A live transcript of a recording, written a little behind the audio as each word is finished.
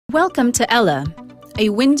Welcome to Ella, a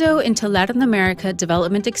window into Latin America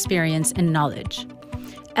development experience and knowledge.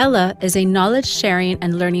 Ella is a knowledge-sharing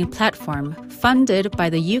and learning platform funded by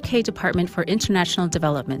the UK Department for International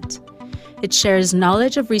Development. It shares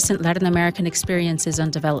knowledge of recent Latin American experiences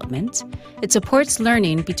on development. It supports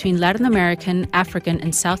learning between Latin American, African,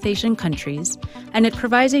 and South Asian countries, and it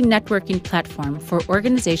provides a networking platform for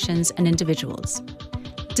organizations and individuals.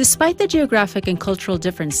 Despite the geographic and cultural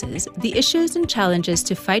differences, the issues and challenges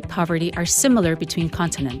to fight poverty are similar between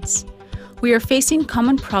continents. We are facing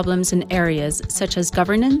common problems in areas such as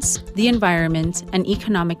governance, the environment, and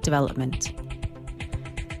economic development.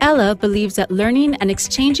 Ella believes that learning and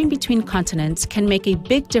exchanging between continents can make a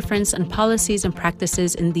big difference in policies and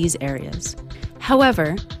practices in these areas.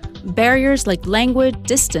 However, barriers like language,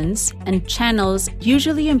 distance, and channels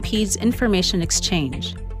usually impedes information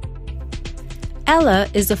exchange. Ella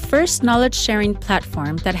is the first knowledge-sharing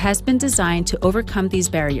platform that has been designed to overcome these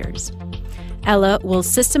barriers. Ella will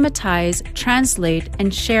systematize, translate,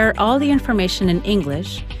 and share all the information in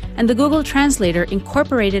English, and the Google Translator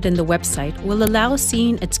incorporated in the website will allow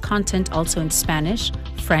seeing its content also in Spanish,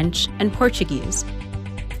 French, and Portuguese.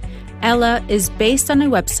 Ella is based on a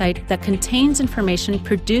website that contains information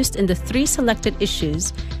produced in the 3 selected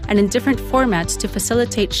issues and in different formats to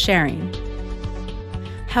facilitate sharing.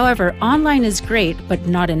 However, online is great, but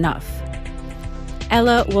not enough.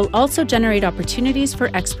 Ella will also generate opportunities for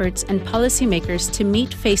experts and policymakers to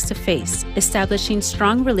meet face-to-face, establishing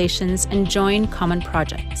strong relations and join common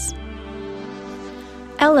projects.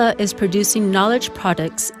 Ella is producing knowledge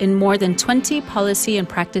products in more than 20 policy and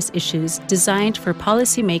practice issues designed for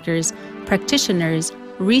policymakers, practitioners,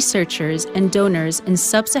 researchers, and donors in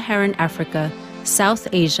Sub-Saharan Africa, South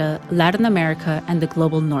Asia, Latin America, and the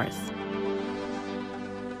Global North.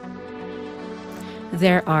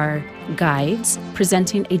 There are guides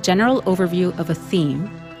presenting a general overview of a theme,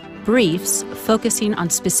 briefs focusing on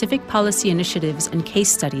specific policy initiatives and case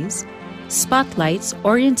studies, spotlights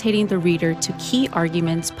orientating the reader to key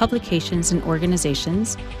arguments, publications, and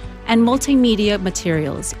organizations, and multimedia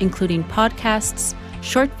materials including podcasts,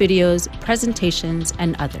 short videos, presentations,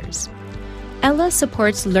 and others. Ella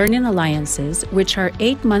supports Learning Alliances, which are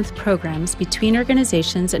 8-month programs between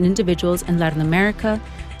organizations and individuals in Latin America,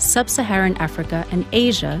 Sub-Saharan Africa, and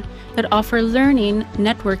Asia that offer learning,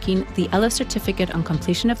 networking, the Ella Certificate on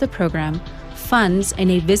completion of the program, funds,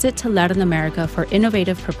 and a visit to Latin America for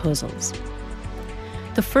innovative proposals.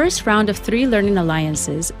 The first round of 3 Learning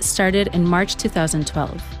Alliances started in March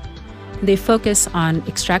 2012. They focus on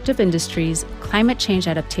extractive industries, climate change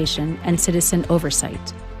adaptation, and citizen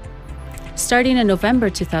oversight. Starting in November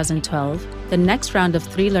 2012, the next round of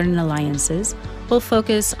 3 Learning Alliances will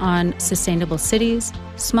focus on sustainable cities,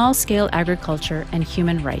 small-scale agriculture, and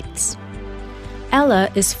human rights. Ella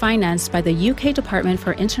is financed by the UK Department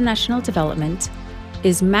for International Development,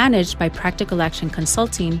 is managed by Practical Action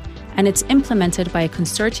Consulting, and it's implemented by a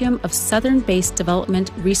consortium of Southern-based development,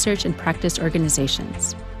 research, and practice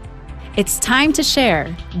organizations. It's time to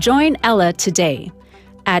share. Join Ella today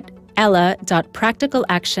at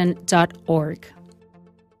ella.practicalaction.org.